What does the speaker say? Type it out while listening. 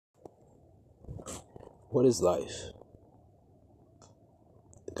What is life?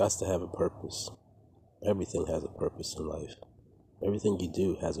 It got to have a purpose. Everything has a purpose in life. Everything you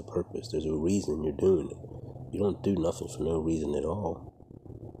do has a purpose. There's a reason you're doing it. You don't do nothing for no reason at all.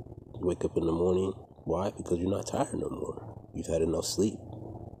 You wake up in the morning. Why? Because you're not tired no more. You've had enough sleep.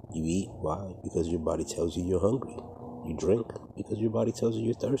 You eat. Why? Because your body tells you you're hungry. You drink because your body tells you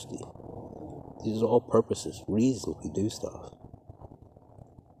you're thirsty. These are all purposes, reasons we do stuff.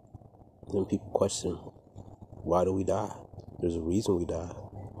 Then people question, why do we die? There's a reason we die.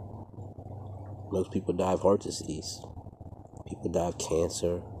 Most people die of heart disease. People die of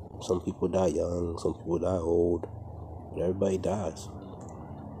cancer. Some people die young. Some people die old. But everybody dies.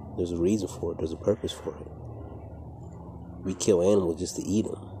 There's a reason for it. There's a purpose for it. We kill animals just to eat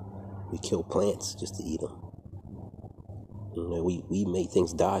them. We kill plants just to eat them. You know, we make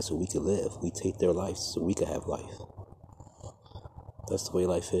things die so we can live. We take their lives so we can have life. That's the way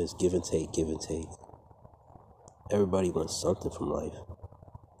life is. Give and take, give and take. Everybody wants something from life.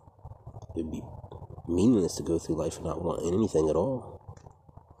 It'd be meaningless to go through life and not want anything at all.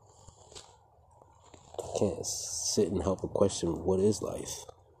 I can't sit and help but question, what is life?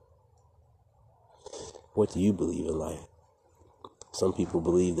 What do you believe in life? Some people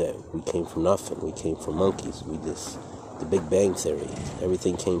believe that we came from nothing. We came from monkeys. The Big Bang Theory.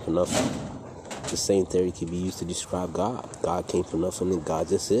 Everything came from nothing. The same theory can be used to describe God. God came from nothing and God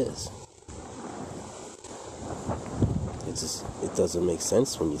just is. It doesn't make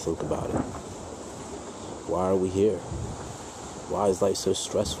sense when you think about it. Why are we here? Why is life so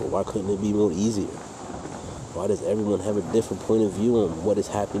stressful? Why couldn't it be more easier? Why does everyone have a different point of view on what is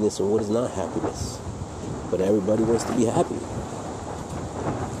happiness and what is not happiness? But everybody wants to be happy.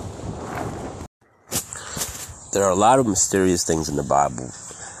 There are a lot of mysterious things in the Bible.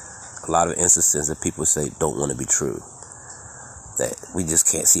 A lot of instances that people say don't want to be true. That we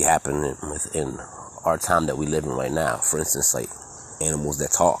just can't see happening within our time that we live in right now. For instance, like animals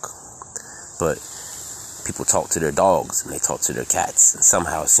that talk. But people talk to their dogs and they talk to their cats. And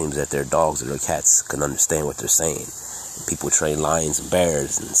somehow it seems that their dogs or their cats can understand what they're saying. And people train lions and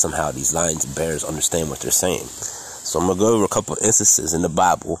bears, and somehow these lions and bears understand what they're saying. So I'm going to go over a couple of instances in the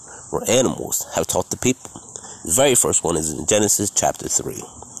Bible where animals have talked to people. The very first one is in Genesis chapter 3.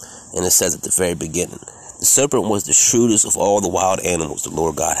 And it says at the very beginning, the serpent was the shrewdest of all the wild animals the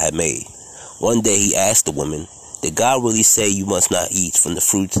Lord God had made. One day he asked the woman, did God really say you must not eat from the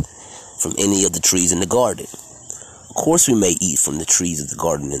fruit from any of the trees in the garden? Of course we may eat from the trees of the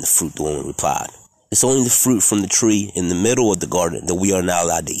garden and the fruit, the woman replied. It's only the fruit from the tree in the middle of the garden that we are not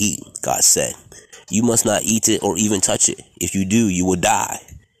allowed to eat, God said. You must not eat it or even touch it. If you do, you will die.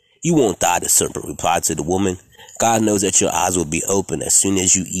 You won't die, the serpent replied to the woman. God knows that your eyes will be open as soon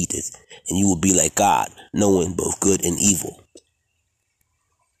as you eat it, and you will be like God, knowing both good and evil.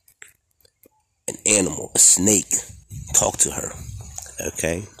 An animal, a snake, talked to her.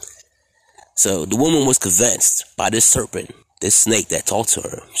 Okay? So the woman was convinced by this serpent, this snake that talked to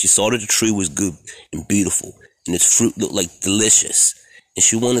her. She saw that the tree was good and beautiful, and its fruit looked like delicious. And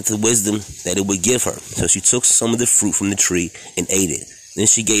she wanted the wisdom that it would give her. So she took some of the fruit from the tree and ate it. Then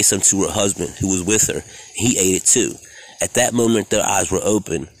she gave some to her husband who was with her. He ate it too. At that moment their eyes were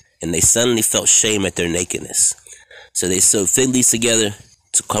open, and they suddenly felt shame at their nakedness. So they sewed fig leaves together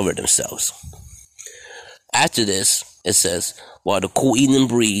to cover themselves. After this, it says, while the cool evening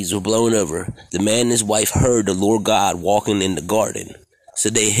breeze were blowing over, the man and his wife heard the Lord God walking in the garden. So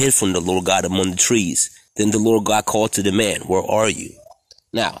they hid from the Lord God among the trees. Then the Lord God called to the man, where are you?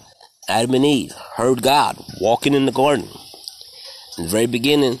 Now, Adam and Eve heard God walking in the garden. In the very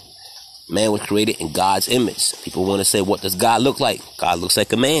beginning, man was created in God's image. People want to say, what does God look like? God looks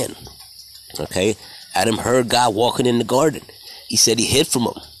like a man. Okay? Adam heard God walking in the garden. He said he hid from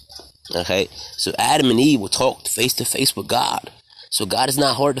him. Okay? So Adam and Eve will talk face to face with God. So God is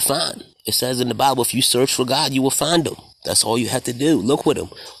not hard to find. It says in the Bible, if you search for God, you will find him. That's all you have to do. Look with him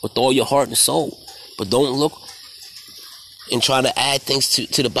with all your heart and soul. But don't look and try to add things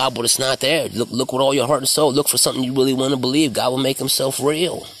to the Bible that's not there. Look with all your heart and soul. Look for something you really want to believe. God will make himself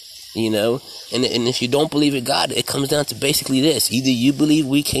real, you know. And if you don't believe in God, it comes down to basically this. Either you believe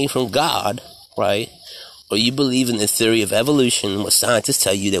we came from God, right? Or you believe in the theory of evolution, what scientists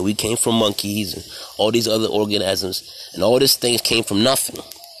tell you that we came from monkeys and all these other organisms. And all these things came from nothing.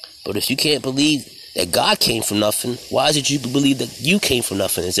 But if you can't believe that God came from nothing, why is it you believe that you came from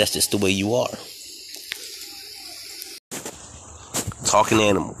nothing? Is that just the way you are? Talking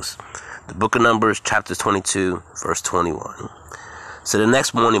animals. The book of Numbers, chapter 22, verse 21. So the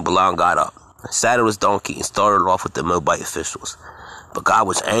next morning, Balaam got up, saddled his donkey, and started off with the Moabite officials. But God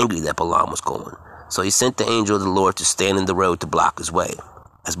was angry that Balaam was going. So he sent the angel of the Lord to stand in the road to block his way.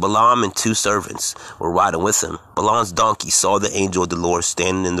 As Balaam and 2 servants were riding with him, Balaam's donkey saw the angel of the Lord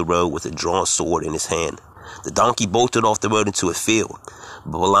standing in the road with a drawn sword in his hand. The donkey bolted off the road into a field,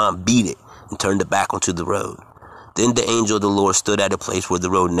 but Balaam beat it and turned it back onto the road. Then the angel of the Lord stood at a place where the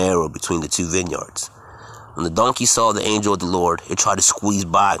road narrowed between the 2 vineyards. When the donkey saw the angel of the Lord, it tried to squeeze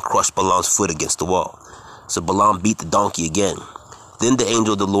by and crush Balaam's foot against the wall. So Balaam beat the donkey again. Then the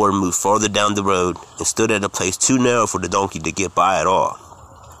angel of the Lord moved farther down the road and stood at a place too narrow for the donkey to get by at all.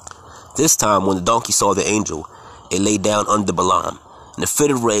 This time, when the donkey saw the angel, it lay down under Balaam. In a fit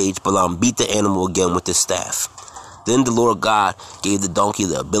of rage, Balaam beat the animal again with his staff. Then the Lord God gave the donkey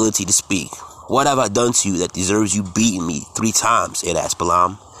the ability to speak. "What have I done to you that deserves you beating me 3 times?" it asked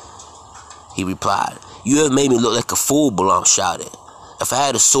Balaam. He replied, "You have made me look like a fool," Balaam shouted. "If I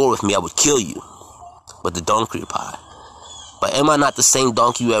had a sword with me, I would kill you." But the donkey replied, "But am I not the same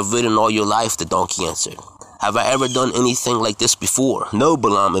donkey you have ridden all your life?" The donkey answered. "Have I ever done anything like this before?" "No,"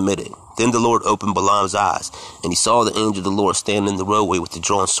 Balaam admitted. Then the Lord opened Balaam's eyes, and he saw the angel of the Lord standing in the roadway with the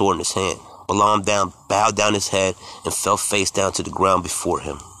drawn sword in his hand. Balaam bowed down his head and fell face down to the ground before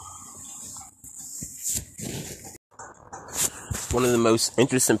him. One of the most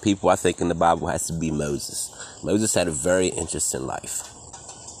interesting people I think in the Bible has to be Moses. Moses had a very interesting life.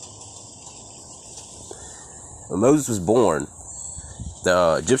 When Moses was born,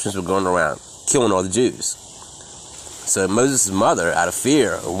 the Egyptians were going around killing all the Jews. So Moses' mother, out of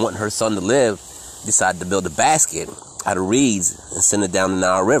fear of wanting her son to live, decided to build a basket out of reeds and send it down the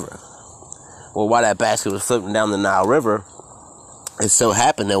Nile River. Well, while that basket was floating down the Nile River, it so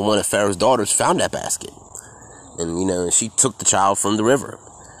happened that one of Pharaoh's daughters found that basket. And, she took the child from the river.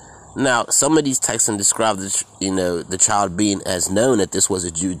 Now, some of these texts describe the child being as known that this was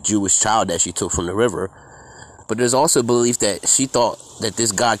a Jewish child that she took from the river. But there's also belief that she thought that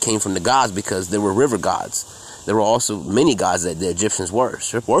this god came from the gods because there were river gods. There were also many gods that the Egyptians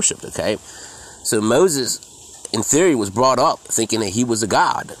worshipped, okay? So Moses, in theory, was brought up thinking that he was a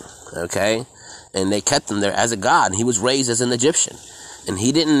god, okay? And they kept him there as a god, and he was raised as an Egyptian. And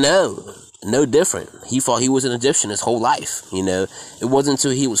he didn't know no different. He thought he was an Egyptian his whole life, It wasn't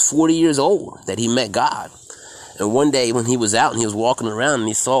until he was 40 years old that he met God. And one day when he was out and he was walking around and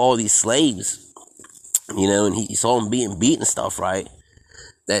he saw all these slaves, and he saw them being beaten and stuff, right?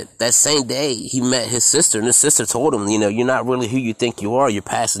 That same day, he met his sister, and his sister told him, you're not really who you think you are. Your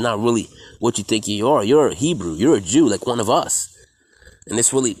past is not really what you think you are. You're a Hebrew. You're a Jew, like one of us. And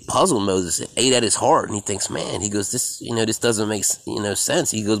this really puzzled Moses. It ate at his heart, and he thinks, man, he goes, this doesn't make,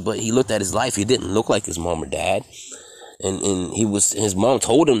 sense. He goes, but he looked at his life. He didn't look like his mom or dad. And his mom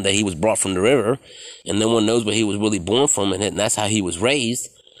told him that he was brought from the river, and no one knows where he was really born from, and that's how he was raised.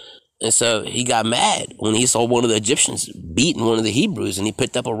 And so he got mad when he saw one of the Egyptians beating one of the Hebrews, and he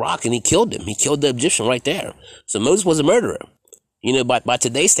picked up a rock and he killed him. He killed the Egyptian right there. So Moses was a murderer. By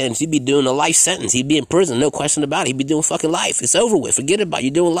today's standards, he'd be doing a life sentence. He'd be in prison, no question about it. He'd be doing fucking life. It's over with. Forget about it.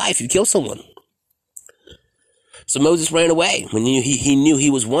 You're doing life. You killed someone. So Moses ran away when he knew he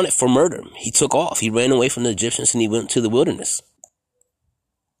was wanted for murder. He took off. He ran away from the Egyptians and he went to the wilderness.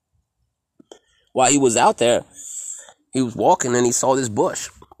 While he was out there, he was walking and he saw this bush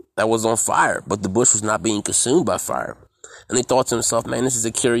that was on fire, but the bush was not being consumed by fire. And he thought to himself, man, this is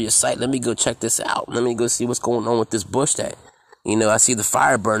a curious sight. Let me go check this out. Let me go see what's going on with this bush that, I see the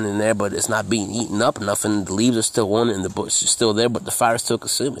fire burning there, but it's not being eaten up enough, and the leaves are still on it, and the bush is still there, but the fire is still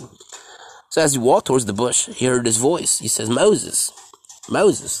consuming. So as he walked towards the bush, he heard his voice. He says, Moses,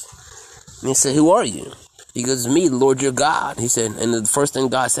 Moses. And he said, who are you? He goes, me, the Lord your God. He said, and the first thing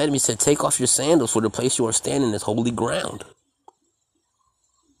God said to me, he said, take off your sandals, for the place you are standing is holy ground.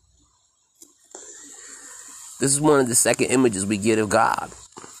 This is one of the second images we get of God.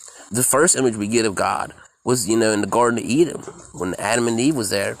 The first image we get of God was, in the Garden of Eden, when Adam and Eve was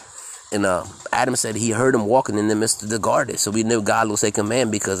there. And Adam said he heard him walking in the midst of the garden. So we know God looks like a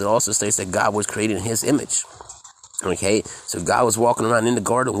man because it also states that God was created in his image. Okay, so God was walking around in the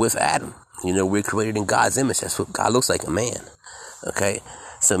garden with Adam. We're created in God's image. That's what God looks like, a man. Okay,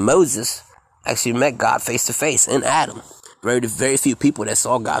 so Moses actually met God face to face in Adam. Very few people that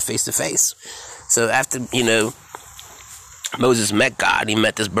saw God face to face. So after, Moses met God, he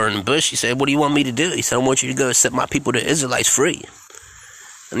met this burning bush. He said, what do you want me to do? He said, I want you to go set my people, the Israelites, free.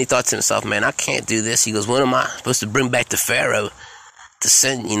 And he thought to himself, man, I can't do this. He goes, what am I supposed to bring back to Pharaoh to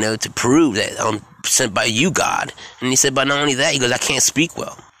send, to prove that I'm sent by you, God? And he said, but not only that, he goes, I can't speak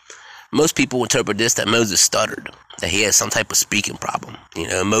well. Most people interpret this that Moses stuttered, that he had some type of speaking problem.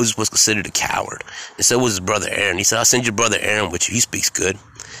 Moses was considered a coward. And so was his brother Aaron. He said, I'll send your brother Aaron with you. He speaks good.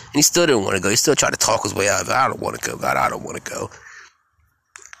 And he still didn't want to go. He still tried to talk his way out of it. I don't want to go, God. I don't want to go.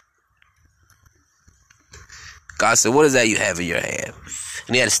 God said, what is that you have in your hand?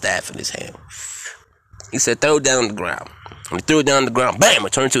 and he had a staff in his hand. He said, throw it down on the ground. When he threw it down on the ground, bam,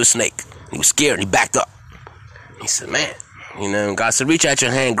 it turned into a snake. He was scared, and he backed up. He said, man, God said, reach out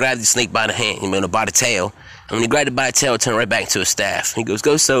your hand, grab the snake by the hand, by the tail. And when he grabbed it by the tail, it turned right back into a staff. He goes,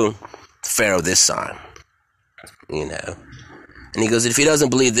 go show Pharaoh this sign. And he goes, if he doesn't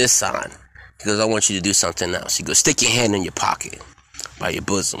believe this sign, he goes, I want you to do something else. He goes, stick your hand in your pocket by your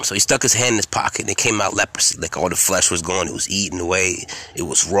bosom. So he stuck his hand in his pocket, and it came out leprosy. Like all the flesh was gone. It was eaten away. It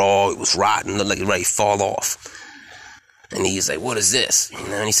was raw. It was rotten. It looked like it was ready to fall off. And he's like, what is this?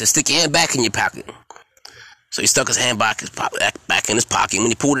 And he said, stick your hand back in your pocket. So he stuck his hand back in his pocket. And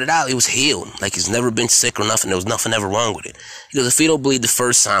when he pulled it out, it was healed. Like he's never been sick or nothing. There was nothing ever wrong with it. He goes, if you don't believe the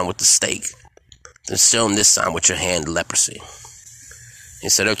first sign with the stake, then show him this sign with your hand, leprosy. He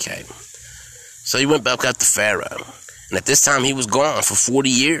said, okay. So he went back up to Pharaoh. And at this time, he was gone for 40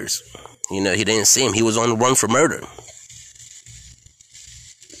 years. He didn't see him. He was on the run for murder.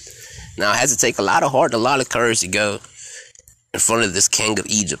 Now, it has to take a lot of heart, a lot of courage to go in front of this king of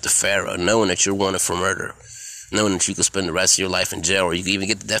Egypt, the Pharaoh, knowing that you're wanted for murder, knowing that you could spend the rest of your life in jail, or you could even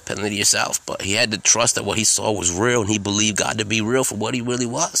get the death penalty yourself. But he had to trust that what he saw was real, and he believed God to be real for what he really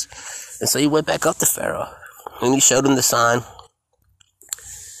was. And so he went back up to Pharaoh, and he showed him the sign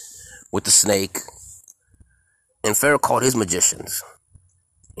with the snake. And Pharaoh called his magicians,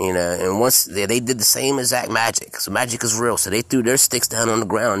 and once they did the same exact magic. So magic is real. So they threw their sticks down on the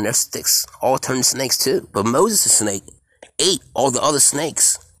ground, and their sticks all turned to snakes too. But Moses' snake ate all the other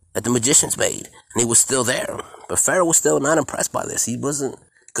snakes that the magicians made, and he was still there. But Pharaoh was still not impressed by this. He wasn't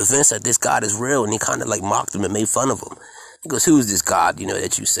convinced that this God is real, and he kind of like mocked him and made fun of him. He goes, who is this God,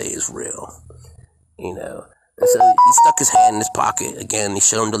 that you say is real? And so he stuck his hand in his pocket again. He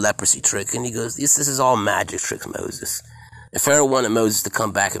showed him the leprosy trick, and he goes, this is all magic tricks, Moses. And Pharaoh wanted Moses to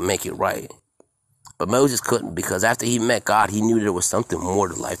come back and make it right. But Moses couldn't, because after he met God, he knew there was something more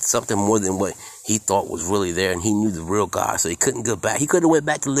to life, something more than what he thought was really there, and he knew the real God, so he couldn't go back. He could have went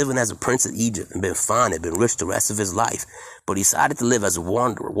back to living as a prince of Egypt and been fine and been rich the rest of his life, but he decided to live as a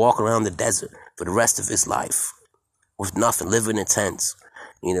wanderer, walk around the desert for the rest of his life with nothing, living in tents,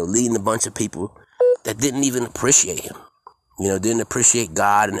 leading a bunch of people that didn't even appreciate him, didn't appreciate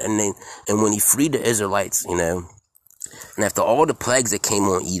God, and when he freed the Israelites, and after all the plagues that came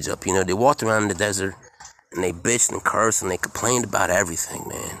on Egypt, they walked around in the desert, and they bitched and cursed, and they complained about everything,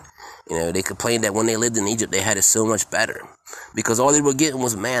 man. They complained that when they lived in Egypt, they had it so much better, because all they were getting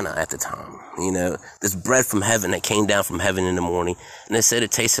was manna at the time, this bread from heaven that came down from heaven in the morning, and they said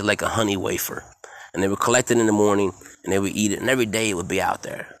it tasted like a honey wafer, and they would collect it in the morning, and they would eat it, and every day it would be out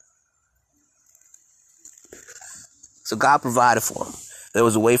there. So God provided for them. There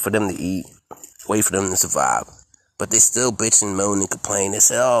was a way for them to eat, a way for them to survive. But they still bitch and moan and complain. They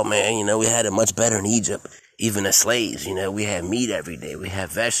say, oh man, we had it much better in Egypt, even as slaves. We had meat every day. We had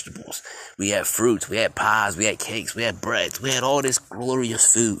vegetables. We had fruits. We had pies. We had cakes. We had breads. We had all this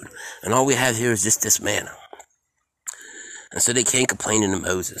glorious food. And all we have here is just this manna. And so they came complaining to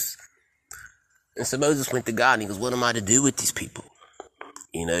Moses. And so Moses went to God and he goes, what am I to do with these people?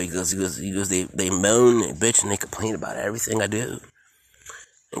 He goes, they moan and bitch and they complain about everything I do.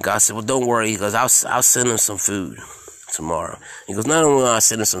 And God said, well, don't worry. He goes, I'll send them some food tomorrow. He goes, not only will I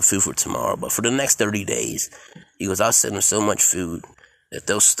send them some food for tomorrow, but for the next 30 days, he goes, I'll send them so much food that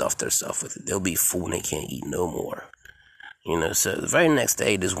they'll stuff themselves with it. They'll be full and they can't eat no more. So the very next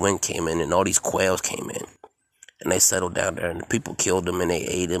day, this wind came in and all these quails came in. And they settled down there and the people killed them and they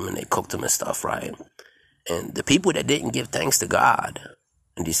ate them and they cooked them and stuff, right? And the people that didn't give thanks to God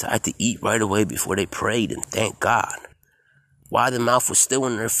and decided to eat right away before they prayed and thanked God, while their mouth was still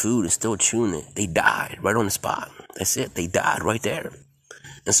in their food and still chewing it, they died right on the spot. That's it. They died right there.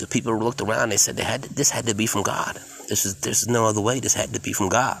 And so people looked around. They said this had to be from God. There's no other way. This had to be from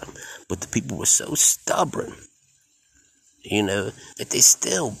God. But the people were so stubborn, that they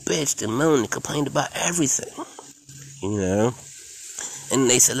still bitched and moaned and complained about everything, And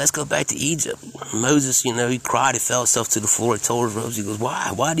they said, let's go back to Egypt. Moses, he cried and fell himself to the floor and told his robes. He goes,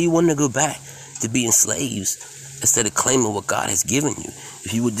 why? Why do you want to go back to being slaves instead of claiming what God has given you?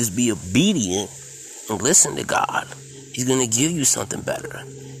 If you would just be obedient and listen to God, he's going to give you something better.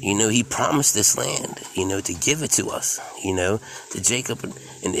 He promised this land, to give it to us, to Jacob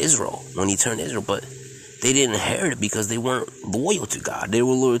and Israel when he turned Israel. But they didn't inherit it because they weren't loyal to God. They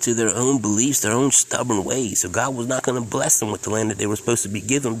were loyal to their own beliefs, their own stubborn ways. So God was not going to bless them with the land that they were supposed to be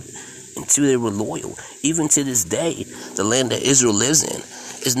given until they were loyal. Even to this day, the land that Israel lives in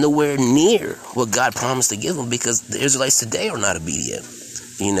is nowhere near what God promised to give them because the Israelites today are not obedient.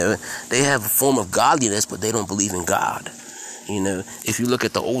 They have a form of godliness, but they don't believe in God. If you look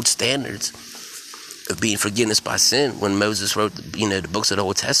at the old standards, of being forgiveness by sin. When Moses wrote, the books of the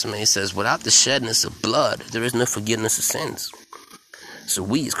Old Testament, he says, without the sheddness of blood, there is no forgiveness of sins. So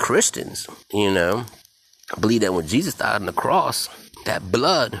we as Christians, believe that when Jesus died on the cross, that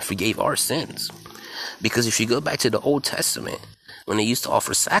blood forgave our sins. Because if you go back to the Old Testament, when they used to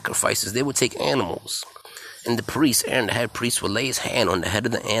offer sacrifices, they would take animals. And the priest, Aaron, the head priest, would lay his hand on the head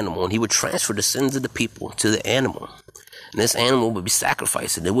of the animal, and he would transfer the sins of the people to the animal. And this animal would be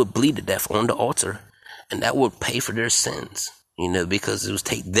sacrificed, and it would bleed to death on the altar. And that would pay for their sins, because it was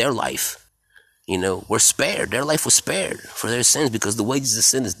take their life. Were spared. Their life was spared for their sins, because the wages of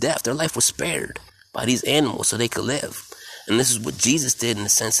sin is death. Their life was spared by these animals so they could live. And this is what Jesus did in the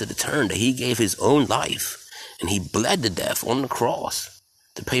sense of the term, that he gave his own life, and he bled to death on the cross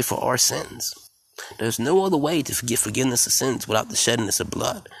to pay for our sins. There's no other way to get forgiveness of sins without the sheddiness of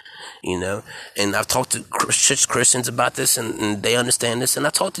blood, And I've talked to Christians about this, and they understand this. And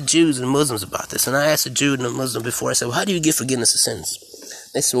I talked to Jews and Muslims about this. And I asked a Jew and a Muslim before, I said, well, how do you get forgiveness of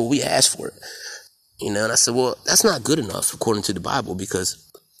sins? They said, well, we asked for it. And I said, well, that's not good enough according to the Bible, because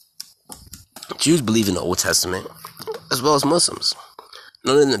Jews believe in the Old Testament as well as Muslims.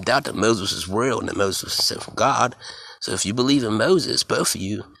 None of them doubt that Moses is real and that Moses was sent from God. So if you believe in Moses, both of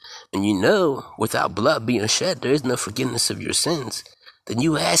you, and without blood being shed, there is no forgiveness of your sins, then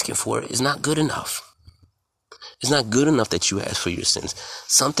you asking for it is not good enough. It's not good enough that you ask for your sins.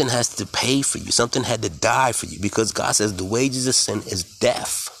 Something has to pay for you. Something had to die for you, because God says the wages of sin is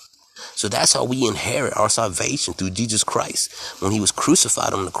death. So that's how we inherit our salvation, through Jesus Christ, when he was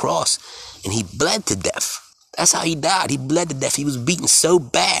crucified on the cross and he bled to death. That's how he died. He bled to death. He was beaten so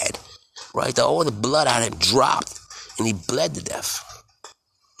bad, right, that all the blood out of him dropped, and he bled to death.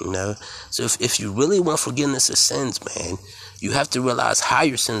 So if you really want forgiveness of sins, man, you have to realize how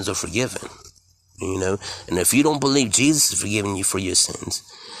your sins are forgiven, And if you don't believe Jesus is forgiving you for your sins,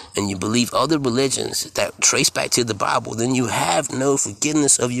 and you believe other religions that trace back to the Bible, then you have no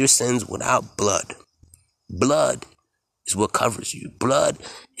forgiveness of your sins without blood. Blood is what covers you. Blood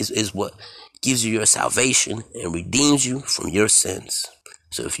is what gives you your salvation and redeems you from your sins.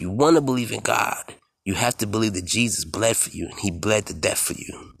 So if you want to believe in God, you have to believe that Jesus bled for you, and he bled to death for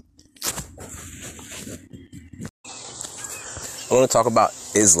you. I want to talk about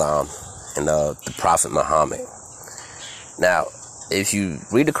Islam and the Prophet Muhammad. Now, if you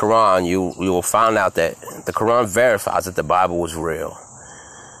read the Quran, you will find out that the Quran verifies that the Bible was real.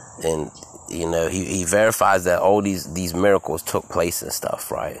 And, he verifies that all these miracles took place and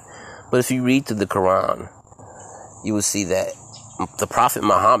stuff, right? But if you read through the Quran, you will see that the Prophet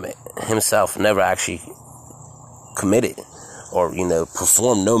Muhammad himself never actually committed or,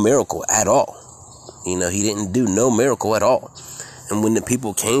 performed no miracle at all. He didn't do no miracle at all. And when the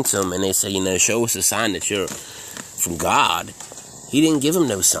people came to him and they said, show us a sign that you're from God, he didn't give him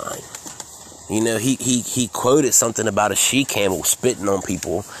no sign. He quoted something about a she-camel spitting on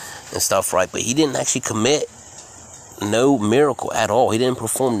people and stuff, right? But he didn't actually commit no miracle at all. He didn't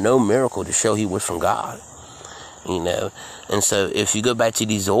perform no miracle to show he was from God. And so if you go back to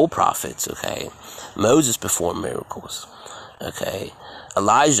these old prophets, okay, Moses performed miracles, okay,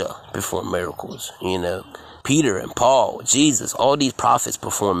 Elijah performed miracles, Peter and Paul, Jesus, all these prophets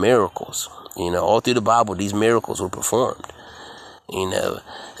performed miracles, all through the Bible, these miracles were performed, and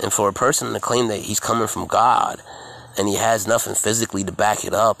for a person to claim that he's coming from God and he has nothing physically to back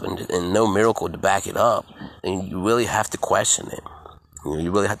it up and no miracle to back it up, then you really have to question it.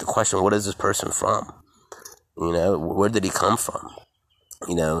 You really have to question, what is this person from? Where did he come from?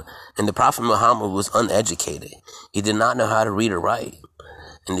 And the Prophet Muhammad was uneducated. He did not know how to read or write.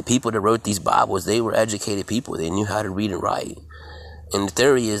 And the people that wrote these Bibles, they were educated people. They knew how to read and write. And the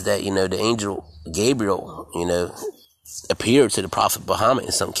theory is that, the angel Gabriel, appeared to the Prophet Muhammad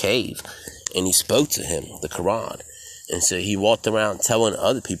in some cave, and he spoke to him, the Quran. And so he walked around telling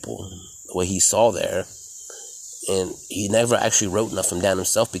other people what he saw there. And he never actually wrote nothing down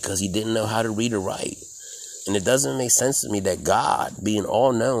himself because he didn't know how to read or write. And it doesn't make sense to me that God, being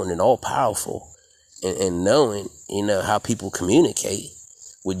all-knowing and all-powerful, and knowing, how people communicate,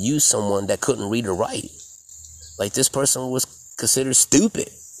 would use someone that couldn't read or write. Like, this person was considered stupid.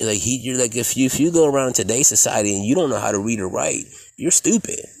 You're like, if you go around in today's society and you don't know how to read or write, you're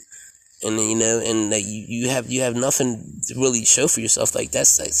stupid. And and you have nothing to really show for yourself. Like,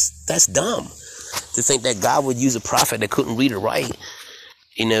 that's dumb. To think that God would use a prophet that couldn't read or write,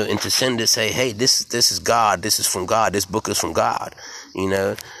 and to send to say, hey, this is God, this is from God, this book is from God,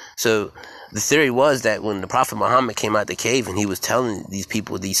 So the theory was that when the Prophet Muhammad came out the cave and he was telling these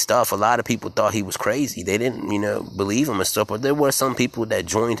people these stuff, a lot of people thought he was crazy. They didn't, believe him and stuff, but there were some people that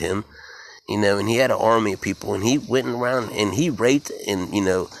joined him, and he had an army of people, and he went around and he raped and,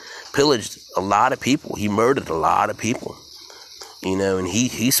 pillaged a lot of people. He murdered a lot of people, and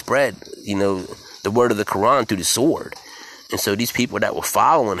he spread, the word of the Quran through the sword. And so these people that were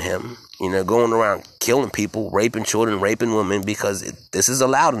following him, going around killing people, raping children, raping women, because this is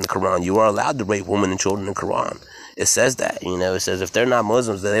allowed in the Quran. You are allowed to rape women and children in the Quran. It says that, it says if they're not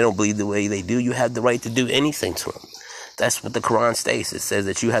Muslims, that they don't believe the way they do, you have the right to do anything to them. That's what the Quran states. It says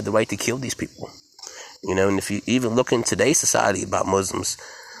that you have the right to kill these people. And if you even look in today's society about Muslims,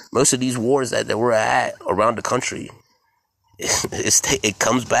 most of these wars that we're at around the country, it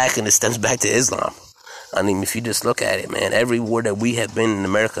comes back and it stems back to Islam. I mean, if you just look at it, man, every war that we have been in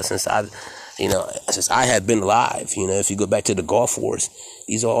America since I have been alive, if you go back to the Gulf Wars,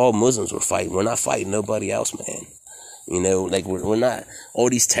 these are all Muslims we're fighting. We're not fighting nobody else, man. We're not, all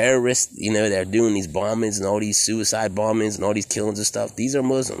these terrorists, that are doing these bombings and all these suicide bombings and all these killings and stuff. These are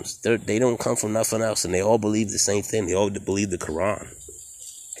Muslims. They don't come from nothing else, and they all believe the same thing. They all believe the Quran,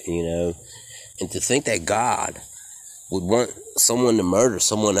 and to think that God would want someone to murder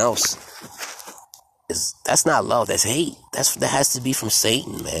someone else, that's not love, that's hate. That has to be from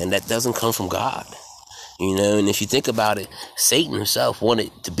Satan, man. That doesn't come from God. And if you think about it, Satan himself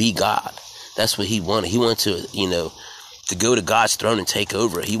wanted to be God. That's what he wanted. He wanted to go to God's throne and take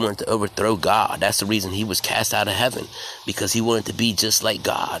over. He wanted to overthrow God. That's the reason he was cast out of heaven, because he wanted to be just like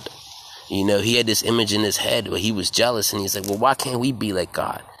God. He had this image in his head where he was jealous, and he's like, well, why can't we be like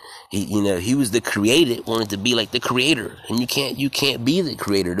God? He was the created, wanted to be like the creator, and you can't be the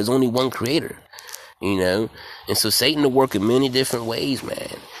creator. There's only one creator. And so Satan will work in many different ways,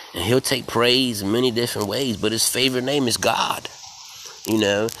 man. And he'll take praise in many different ways, but his favorite name is God. And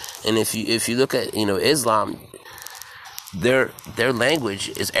if you look at, Islam, their language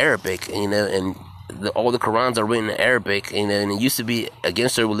is Arabic, and all the Qurans are written in Arabic, and it used to be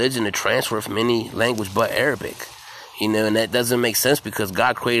against their religion to transfer from any language but Arabic. And that doesn't make sense, because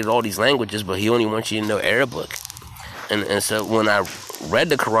God created all these languages, but he only wants you to know Arabic. And so when I read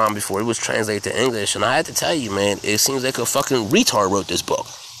the Quran before, it was translated to English, and I had to tell you, man, it seems like a fucking retard wrote this book.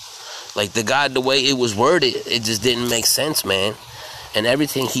 Like, the way it was worded, it just didn't make sense, man. And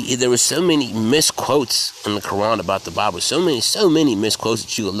everything, there were so many misquotes in the Quran about the Bible, so many misquotes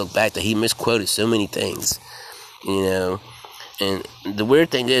that you could look back that he misquoted so many things, And the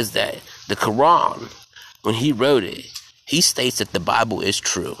weird thing is that the Quran, when he wrote it, he states that the Bible is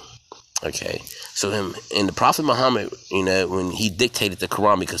true. Okay, so the Prophet Muhammad, when he dictated the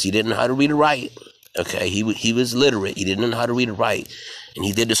Quran, because he didn't know how to read or write. Okay, he was literate. He didn't know how to read or write, and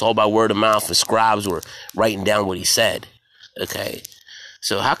he did this all by word of mouth. And scribes were writing down what he said. Okay,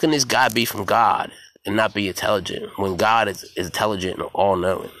 so how can this guy be from God and not be intelligent when God is intelligent and all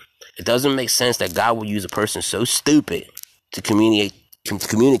knowing? It doesn't make sense that God would use a person so stupid to communicate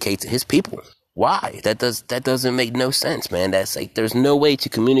to his people. Why? That doesn't make no sense, man. That's like, there's no way to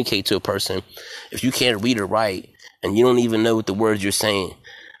communicate to a person if you can't read or write, and you don't even know what the words you're saying,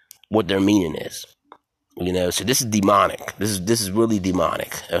 what their meaning is. So this is demonic. This is really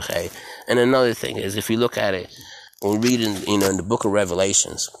demonic. Okay. And another thing is, if you look at it, when we read in the book of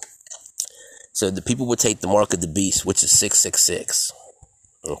Revelations, so the people would take the mark of the beast, which is 666.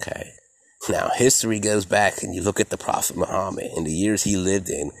 Okay. Now, history goes back, and you look at the Prophet Muhammad and the years he lived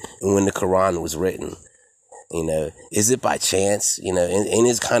in, and when the Quran was written. Is it by chance? And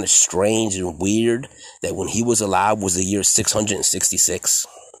it's kind of strange and weird that when he was alive was the year 666.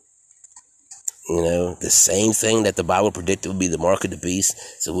 The same thing that the Bible predicted would be the mark of the beast.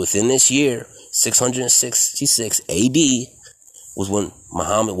 So within this year, 666 AD, was when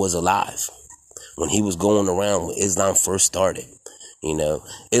Muhammad was alive, when he was going around, when Islam first started.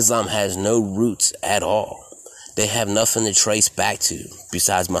 Islam has no roots at all. They have nothing to trace back to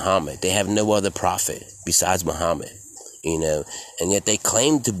besides Muhammad. They have no other prophet besides Muhammad. And yet they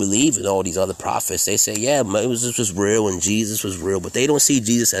claim to believe in all these other prophets. They say, yeah, Moses was real and Jesus was real, but they don't see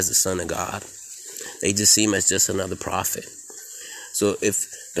Jesus as the Son of God. They just see him as just another prophet. So if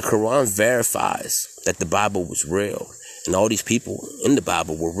the Quran verifies that the Bible was real and all these people in the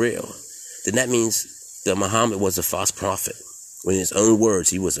Bible were real, then that means that Muhammad was a false prophet. In his own words,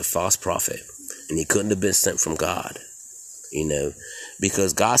 he was a false prophet, and he couldn't have been sent from God,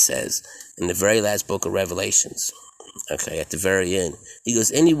 because God says in the very last book of Revelations, okay, at the very end, he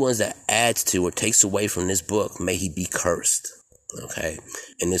goes, anyone that adds to or takes away from this book, may he be cursed. Okay,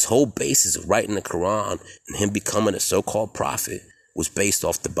 and this whole basis of writing the Quran and him becoming a so-called prophet was based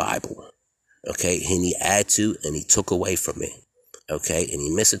off the Bible. Okay, and he added to and he took away from it. Okay, and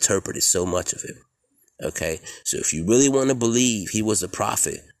he misinterpreted so much of it. Okay, so if you really want to believe he was a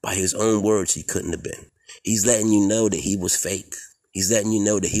prophet, by his own words, he couldn't have been. He's letting you know that he was fake. He's letting you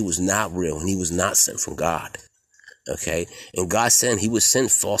know that he was not real and he was not sent from God. Okay. And God said he would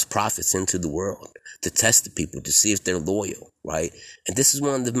send false prophets into the world to test the people, to see if they're loyal, right? And this is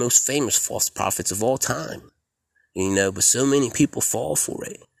one of the most famous false prophets of all time, but so many people fall for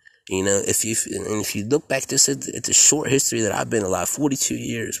it. If you look back just at the short history that I've been alive, 42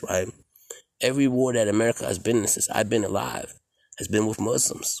 years, right? Every war that America has been in since I've been alive has been with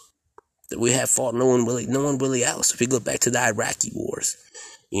Muslims. That we have fought no one really else. If you go back to the Iraqi wars,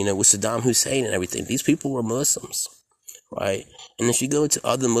 with Saddam Hussein and everything, these people were Muslims, right? And if you go to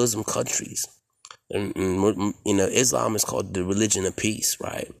other Muslim countries, and Islam is called the religion of peace,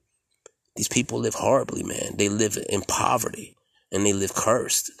 right? These people live horribly, man. They live in poverty and they live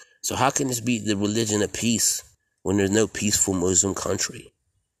cursed. So how can this be the religion of peace when there's no peaceful Muslim country?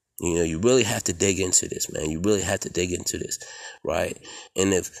 You really have to dig into this, man. You really have to dig into this, right?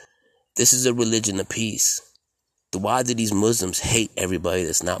 And if this is a religion of peace, then why do these Muslims hate everybody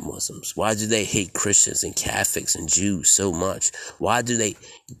that's not Muslims? Why do they hate Christians and Catholics and Jews so much? Why do they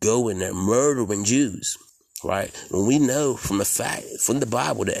go in there murdering Jews, right? When we know from the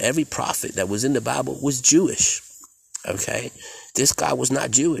Bible, that every prophet that was in the Bible was Jewish, okay? This guy was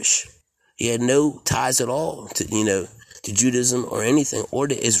not Jewish. He had no ties at all to Judaism or anything, or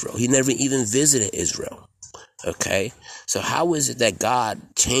to Israel. He never even visited Israel, okay? So how is it that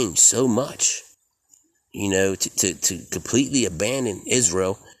God changed so much, to completely abandon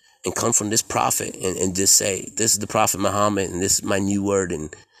Israel and come from this prophet and just say, this is the prophet Muhammad and this is my new word?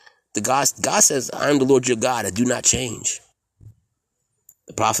 And God says, I am the Lord your God, I do not change.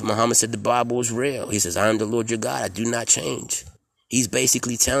 The prophet Muhammad said the Bible is real. He says, I am the Lord your God, I do not change. He's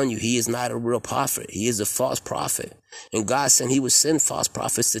basically telling you he is not a real prophet. He is a false prophet. And God said he would send false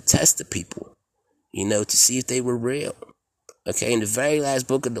prophets to test the people, to see if they were real. Okay, and the very last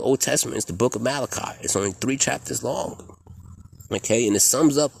book of the Old Testament is the book of Malachi. It's only 3 chapters long. Okay, and it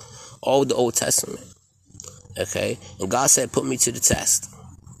sums up all of the Old Testament. Okay, and God said, put me to the test.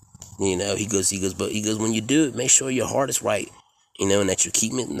 He goes, when you do it, make sure your heart is right, and that you're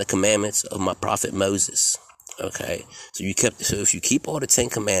keeping the commandments of my prophet Moses. Okay, so if you keep all the 10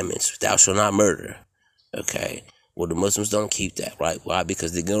 commandments, thou shalt not murder. Okay, well, the Muslims don't keep that, right? Why?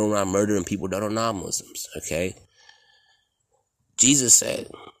 Because they go around murdering people that are non-Muslims. Okay, Jesus said,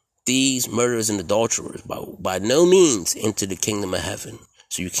 these murderers and adulterers by no means enter the kingdom of heaven.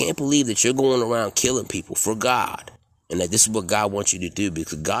 So you can't believe that you're going around killing people for God, and that this is what God wants you to do,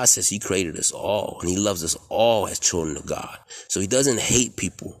 because God says he created us all and he loves us all as children of God. So he doesn't hate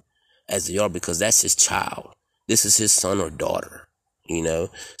people as they are, because that's his child. This is his son or daughter,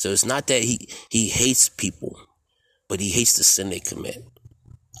 So it's not that he hates people, but he hates the sin they commit,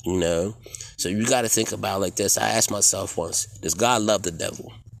 So you got to think about it like this. I asked myself once, does God love the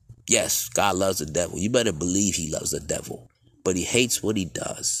devil? Yes, God loves the devil. You better believe he loves the devil, but he hates what he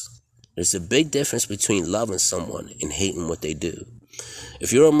does. There's a big difference between loving someone and hating what they do.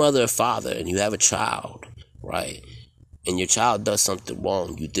 If you're a mother or father and you have a child, right, and your child does something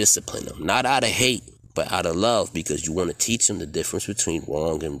wrong, you discipline them, not out of hate, but out of love, because you want to teach them the difference between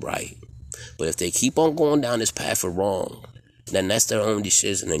wrong and right. But if they keep on going down this path of wrong, then that's their own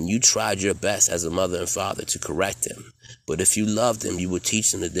decision, and you tried your best as a mother and father to correct them. But if you love them, you would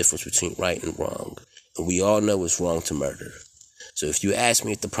teach them the difference between right and wrong. And we all know it's wrong to murder. So if you ask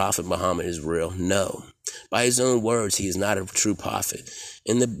me if the prophet Muhammad is real, no. By his own words, he is not a true prophet.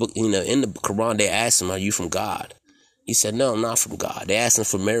 In the book, in the Quran, they asked him, are you from God? He said, no, I'm not from God. They asked him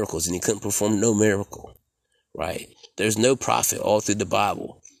for miracles, and he couldn't perform no miracle, right? There's no prophet all through the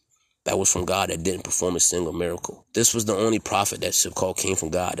Bible that was from God that didn't perform a single miracle. This was the only prophet that so-called came from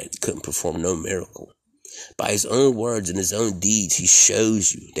God that couldn't perform no miracle. By his own words and his own deeds, he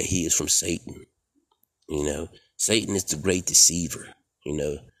shows you that he is from Satan. Satan is the great deceiver.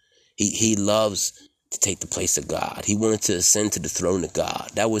 He loves to take the place of God. He wanted to ascend to the throne of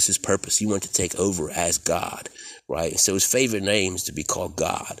God. That was his purpose. He wanted to take over as God, right? So his favorite name is to be called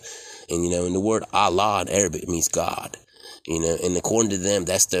God. And, and the word Allah in Arabic means God. And according to them,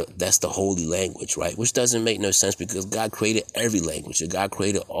 that's the holy language, right? Which doesn't make no sense, because God created every language and God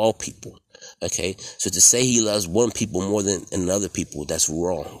created all people. Okay, so to say he loves one people more than another people, that's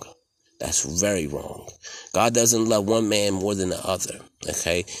wrong. That's very wrong. God doesn't love one man more than the other.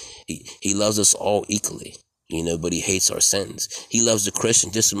 Okay, he loves us all equally, but he hates our sins. He loves the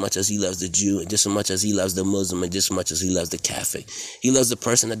Christian just as much as he loves the Jew, and just as much as he loves the Muslim, and just as much as he loves the Catholic. He loves the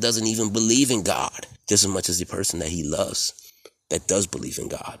person that doesn't even believe in God just as much as the person that he loves that does believe in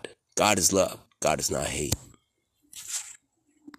God. God is love. God is not hate.